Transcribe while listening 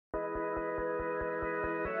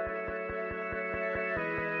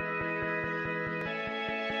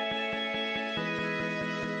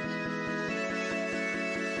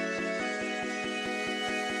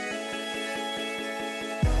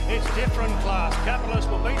It's different class. Capitalist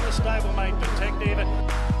will beat the stablemate Detective.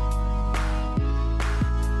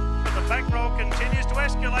 The back row continues to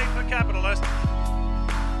escalate for Capitalist.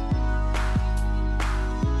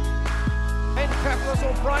 And Capitalist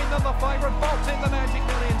will brain them the favourite, bolts in the Magic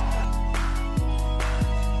Millions.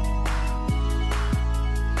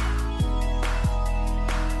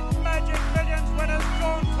 Magic Millions winners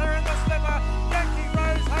drawn clear in the slipper. Yankee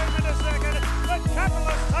Rose home in a second, but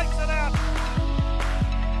Capitalist takes it out.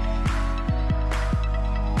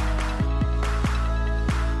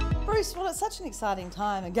 Bruce, well, it's such an exciting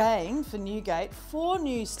time again for Newgate. 4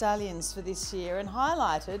 new stallions for this year and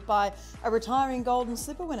highlighted by a retiring Golden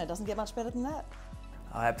Slipper winner. Doesn't get much better than that.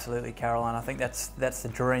 Oh, absolutely, Caroline. I think that's the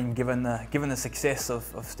dream, given the success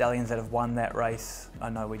of stallions that have won that race. I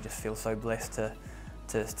know we just feel so blessed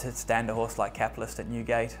to stand a horse like Capitalist at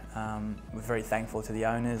Newgate. We're very thankful to the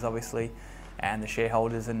owners, obviously, and the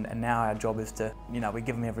shareholders, and now our job is to, we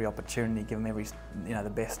give him every opportunity, give him every, the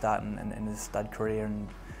best start in his stud career, and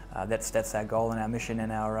that's our goal and our mission,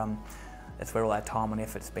 and that's where all our time and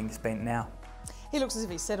effort's being spent now. He looks as if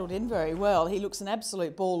he's settled in very well. He looks an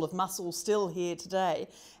absolute ball of muscle still here today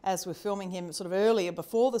as we're filming him sort of earlier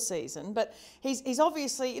before the season. But he's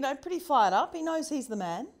obviously, pretty fired up. He knows he's the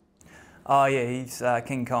man. Oh yeah, he's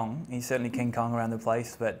King Kong. He's certainly King Kong around the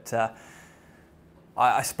place. But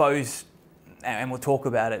I suppose, and we'll talk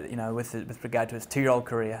about it, with regard to his 2-year-old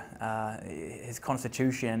career, his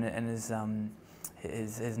constitution and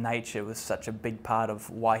his nature was such a big part of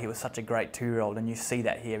why he was such a great 2-year-old, and you see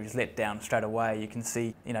that here. He's let down straight away. You can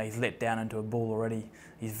see, he's let down into a bull already.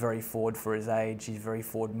 He's very forward for his age. He's very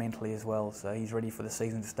forward mentally as well, so he's ready for the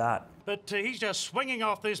season to start. But he's just swinging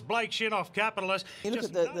off this Blake Shin off Capitalist. You look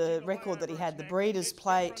at the record that he had, the Breeders'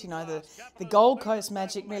 Plate, the Gold Coast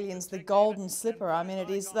Magic Millions, the Golden Slipper. I mean,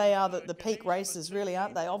 they are the peak races, really,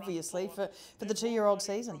 aren't they, obviously, for the 2-year-old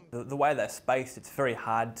season. The way they're spaced, it's very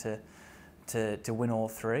hard to win all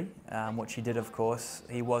 3, which he did, of course.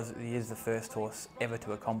 He is the first horse ever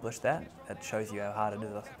to accomplish that. That shows you how hard it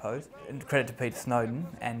is, I suppose. And credit to Peter Snowden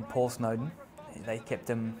and Paul Snowden. They kept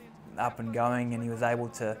him up and going, and he was able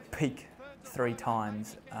to peak 3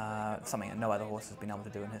 times, something that no other horse has been able to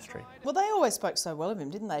do in history. Well, they always spoke so well of him,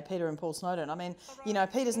 didn't they, Peter and Paul Snowden? I mean,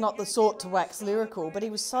 Peter's not the sort to wax lyrical, but he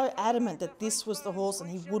was so adamant that this was the horse and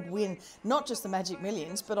he would win not just the Magic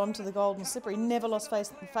Millions, but onto the Golden Slipper. He never lost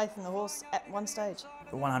faith in the horse at one stage.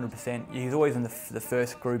 100%. He was always in the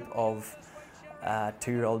first group of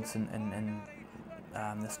 2-year-olds in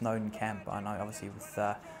the Snowden camp. I know, obviously,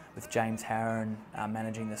 with James Harron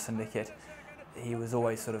managing the syndicate, he was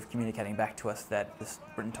always sort of communicating back to us that this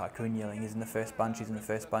Britain Tycoon yearling is in the first bunch, he's in the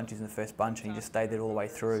first bunch, he's in the first bunch, and he just stayed there all the way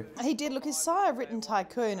through. He did. Look, his sire, Written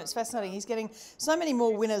Tycoon, it's fascinating. He's getting so many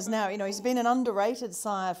more winners now. He's been an underrated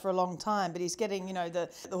sire for a long time, but he's getting, the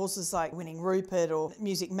horses like Winning Rupert or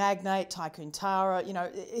Music Magnate, Tycoon Tara.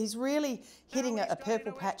 He's really hitting a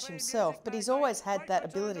purple patch himself, but he's always had that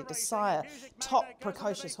ability to sire top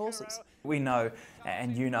precocious horses. We know,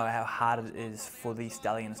 and you know, how hard it is for these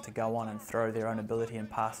stallions to go on and throw their own ability and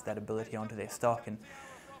pass that ability onto their stock. And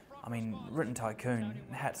I mean, Written Tycoon,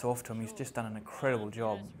 hats off to him. He's just done an incredible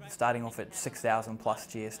job, starting off at 6,000 plus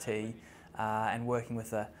GST and working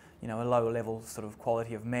with a lower level sort of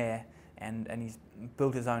quality of mare, and he's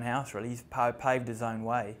built his own house really. He's paved his own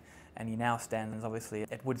way, and he now stands obviously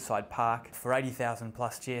at Woodside Park for 80,000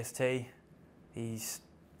 plus GST. He's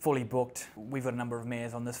fully booked. We've got a number of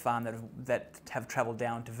mares on this farm that have travelled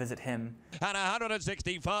down to visit him. And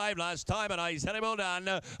 165 last time, and I sell him all done.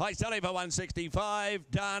 I sell him for 165,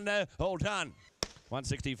 done, all done.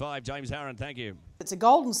 165, James Harron, thank you. It's a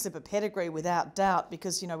Golden Slipper pedigree without doubt,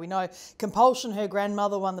 because we know Compulsion, her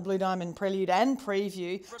grandmother, won the Blue Diamond Prelude and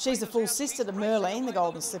Preview. She's the full sister to Merlene, the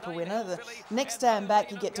Golden Slipper winner. The next stand back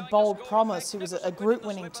you get to Bold Promise, who was a group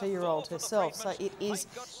winning 2-year-old herself. So it is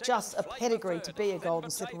just a pedigree to be a Golden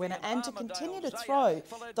Slipper winner and to continue to throw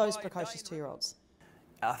those precocious 2-year-olds.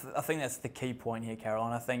 I think that's the key point here,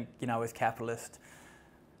 Caroline. I think, as Capitalist,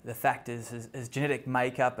 the fact is his genetic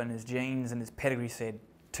makeup and his genes and his pedigree said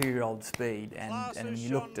 2-year-old speed, and when you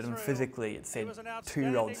looked at him physically, it said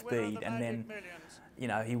 2-year-old speed, and then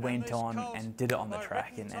he went on and did it on the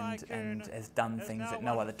track and has done things that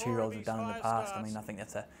no other 2-year-olds have done in the past. I mean, I think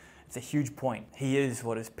it's a huge point. He is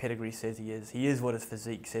what his pedigree says he is. He is what his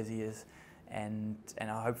physique says he is, and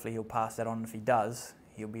hopefully he'll pass that on. If he does,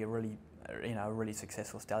 he'll be a really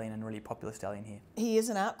successful stallion and a really popular stallion here. He is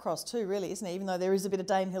an outcross too, really, isn't he? Even though there is a bit of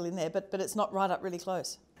Danehill in there, but it's not right up really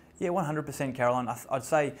close. Yeah, 100%, Caroline. I'd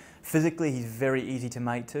say physically he's very easy to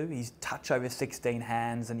mate to. He's touch over 16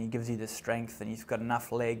 hands, and he gives you the strength, and he's got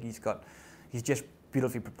enough leg. He's just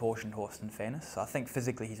beautifully proportioned horse, in fairness. So I think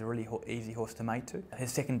physically he's a really easy horse to mate to.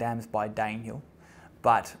 His second dam's by Danehill,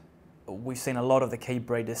 but we've seen a lot of the key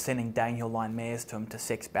breeders sending Danehill line mares to him to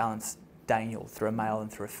sex balance Danehill through a male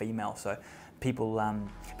and through a female. So people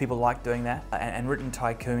like doing that. And Written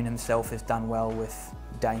Tycoon himself has done well with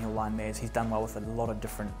Danehill line mares. He's done well with a lot of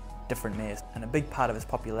different mares. And a big part of his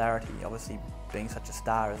popularity, obviously being such a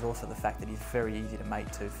star, is also the fact that he's very easy to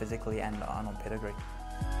mate to physically and on pedigree.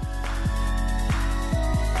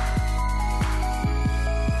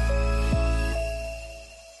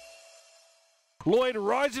 Lloyd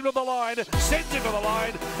rides him to the line, sends him to the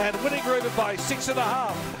line, and Winning Rupert by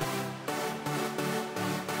 6.5.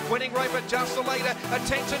 Winning Rupert just the leader.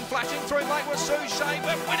 Attention flashing through late with Sue Shea,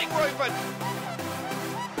 but Winning Rupert.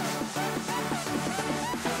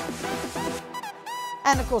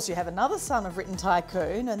 And of course you have another son of Written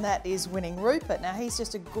Tycoon, and that is Winning Rupert. Now he's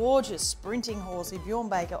just a gorgeous sprinting horse who Bjorn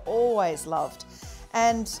Baker always loved.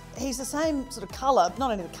 And he's the same sort of colour,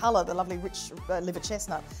 not only the colour, the lovely rich liver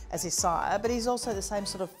chestnut as his sire, but he's also the same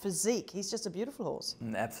sort of physique. He's just a beautiful horse.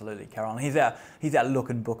 Absolutely, Caroline. He's our look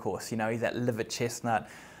and book horse, you know, he's that liver chestnut.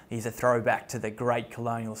 He's a throwback to the great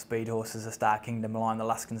colonial speed horses, the Star Kingdom line, the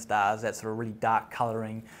Luskin Stars, that sort of really dark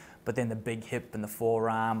colouring, but then the big hip and the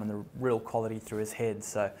forearm and the real quality through his head.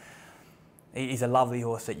 So he's a lovely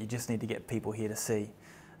horse that you just need to get people here to see.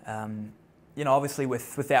 You know, obviously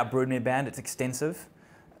with our broodmare band, it's extensive.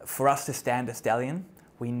 For us to stand a stallion,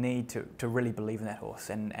 we need to really believe in that horse.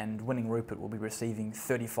 And Winning Rupert will be receiving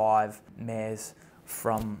 35 mares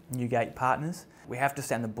from Newgate partners. We have to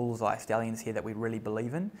stand the bullseye stallions here that we really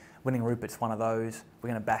believe in. Winning Rupert's one of those. We're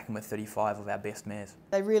going to back him with 35 of our best mares.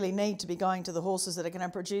 They really need to be going to the horses that are going to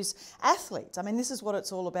produce athletes. I mean, this is what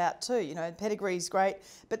it's all about too. You know, pedigree's great,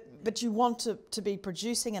 but you want to be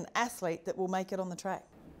producing an athlete that will make it on the track.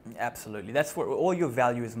 Absolutely. That's where all your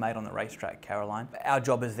value is made on the racetrack, Caroline. Our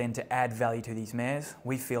job is then to add value to these mares.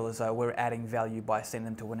 We feel as though we're adding value by sending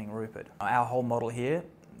them to Winning Rupert. Our whole model here,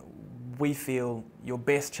 we feel your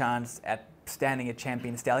best chance at standing a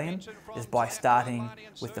champion stallion is by starting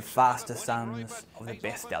with the fastest sons of the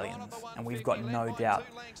best stallions. And we've got no doubt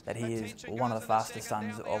that he is one of the fastest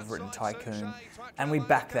sons of Written Tycoon. And we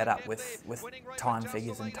back that up with time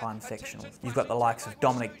figures and time sectionals. You've got the likes of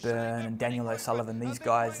Dominic Byrne and Daniel O'Sullivan, these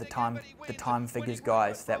guys, the time figures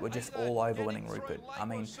guys that were just all over Winning Rupert. I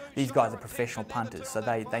mean, these guys are professional punters, so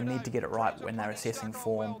they need to get it right when they're assessing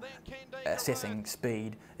form, assessing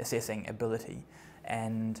speed, assessing ability.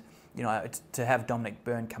 And you know, to have Dominic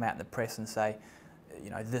Byrne come out in the press and say, you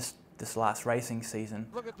know, this last racing season,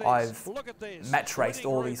 I've match raced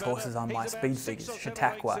all these horses on my speed figures: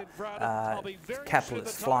 Chautauqua,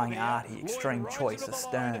 Capitalist, Flying Artie, Extreme Choice,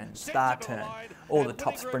 Astern, Star Turn, all the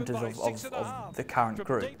top sprinters of the current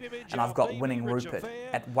group. And I've got Winning Rupert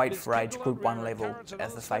at weight for age Group 1 level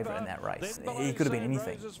as the favourite in that race. He could have been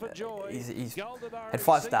anything. He's had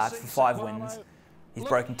 5 starts for 5 wins. He's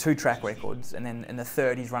broken 2 track records, and then in the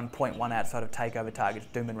third he's run 0.1 outside of Takeover Target's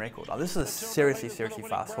Doomben record. Oh, this is a seriously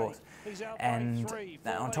fast horse. And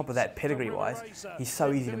on top of that, pedigree-wise, he's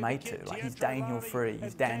so easy to mate to. Like, he's Danehill free,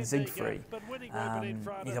 he's Dan Zig free.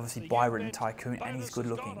 He's obviously by Written Tycoon, and he's good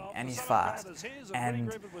looking, and he's fast.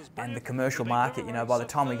 And the commercial market, you know, by the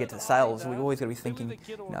time we get to sales, we've always got to be thinking,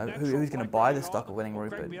 you know, who's going to buy the stock of Winning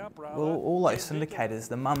Rupert? Well, all those syndicators,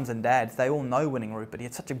 the mums and dads, they all know Winning Rupert. He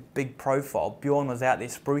had such a big profile. Bjorn was out there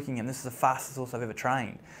spruiking him. This is the fastest horse I've ever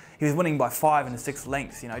trained. He was winning by 5 6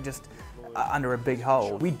 lengths, you know, just under a big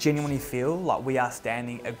hole. We genuinely feel like we are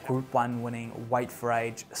standing a Group 1 winning, weight for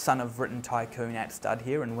age, son of Written Tycoon at stud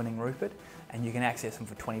here in Winning Rupert, and you can access him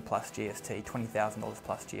for 20 plus GST, $20,000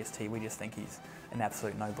 plus GST. We just think he's an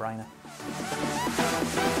absolute no-brainer.